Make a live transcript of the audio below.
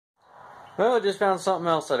Well, I just found something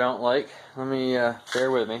else I don't like. Let me, bear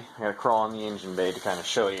with me. I gotta crawl on the engine bay to kind of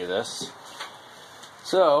show you this.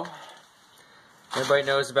 So, everybody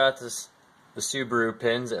knows about this, the Subaru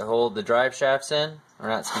pins that hold the drive shafts in. Or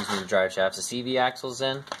not, excuse me, the drive shafts, the CV axles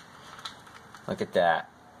in. Look at that.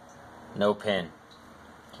 No pin.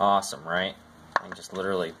 Awesome, right? I can just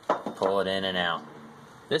literally pull it in and out.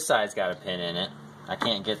 This side's got a pin in it. I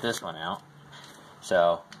can't get this one out.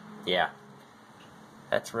 So, yeah.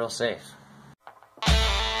 That's real safe.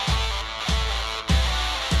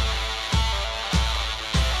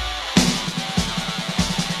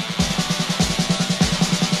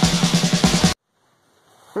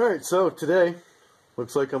 Alright, so today,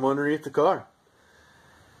 looks like I'm underneath the car.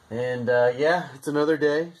 And yeah, it's another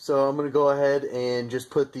day, so I'm going to go ahead and just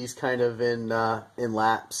put these kind of in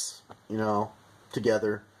laps, you know,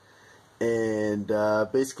 together. And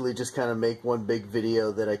basically just kind of make one big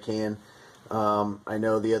video that I can. I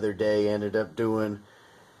know the other day I ended up doing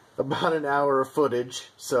about an hour of footage,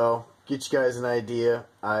 so get you guys an idea.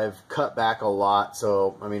 I've cut back a lot,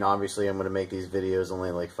 so I mean obviously I'm going to make these videos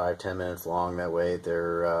only like 5-10 minutes long, that way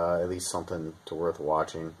they're at least something to worth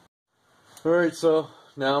watching. Alright, so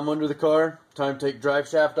now I'm under the car, time to take drive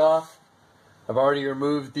shaft off. I've already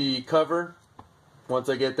removed the cover. Once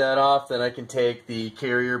I get that off, then I can take the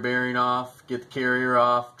carrier bearing off, get the carrier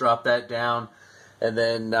off, drop that down, and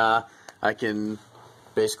then I can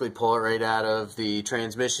basically pull it right out of the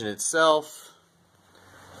transmission itself.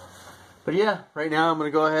 But yeah, right now I'm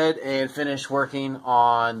going to go ahead and finish working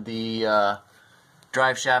on the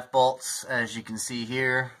drive shaft bolts, as you can see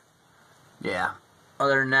here. Yeah,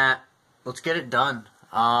 other than that, let's get it done.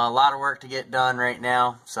 A lot of work to get done right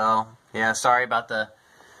now, so yeah, sorry about the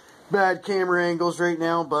bad camera angles right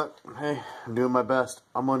now, but hey, I'm doing my best.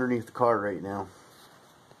 I'm underneath the car right now.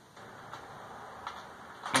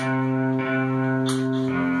 Can you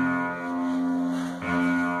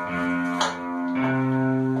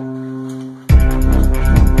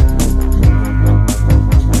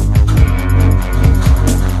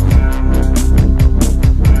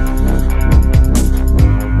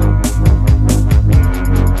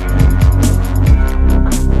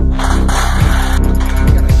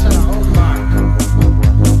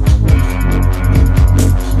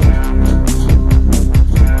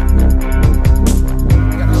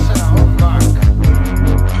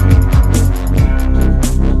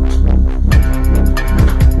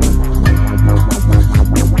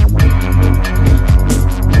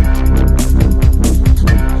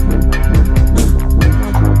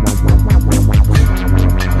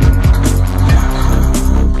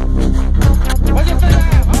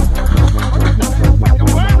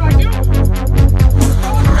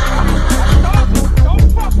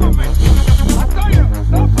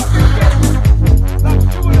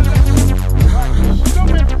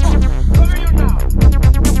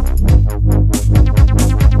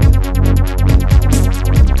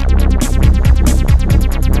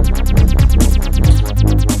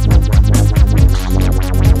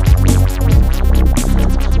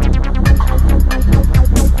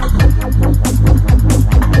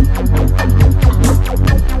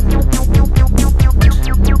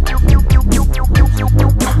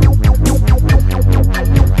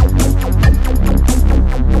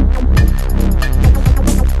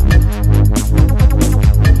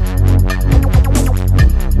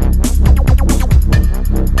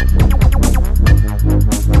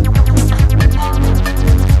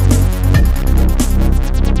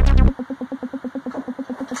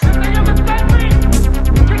understand me?